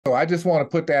So I just want to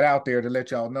put that out there to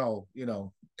let y'all know,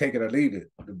 take it or leave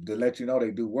it, to let you know they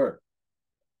do work.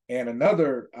 And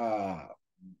another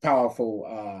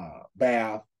powerful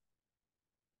bath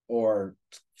or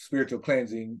spiritual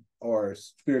cleansing or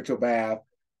spiritual bath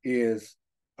is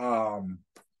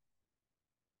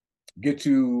get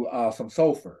you some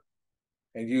sulfur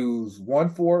and use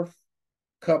 1/4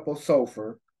 cup of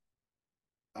sulfur,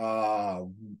 uh,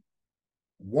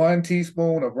 1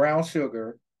 teaspoon of brown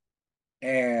sugar,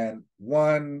 and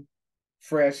one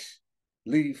fresh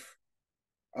leaf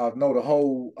no, the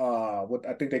whole what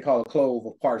I think they call a clove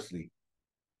of parsley,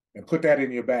 and put that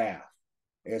in your bath.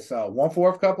 It's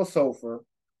 1/4 cup of sulfur,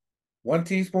 1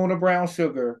 teaspoon of brown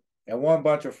sugar, and one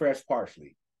bunch of fresh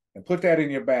parsley, and put that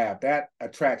in your bath. That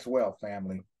attracts wealth,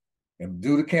 family. And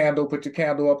do the candle. Put your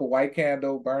candle up, a white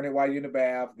candle. Burn it while you're in the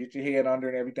bath. Get your head under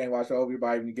and everything. Wash it over your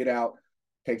body. When you get out,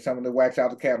 take some of the wax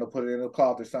out the candle, put it in a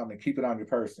cloth or something, and keep it on your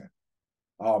person.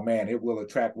 Oh man, it will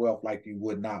attract wealth like you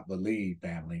would not believe,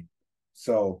 family.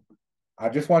 So I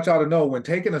just want y'all to know, when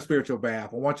taking a spiritual bath,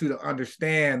 I want you to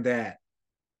understand that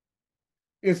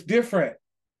it's different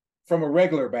from a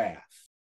regular bath.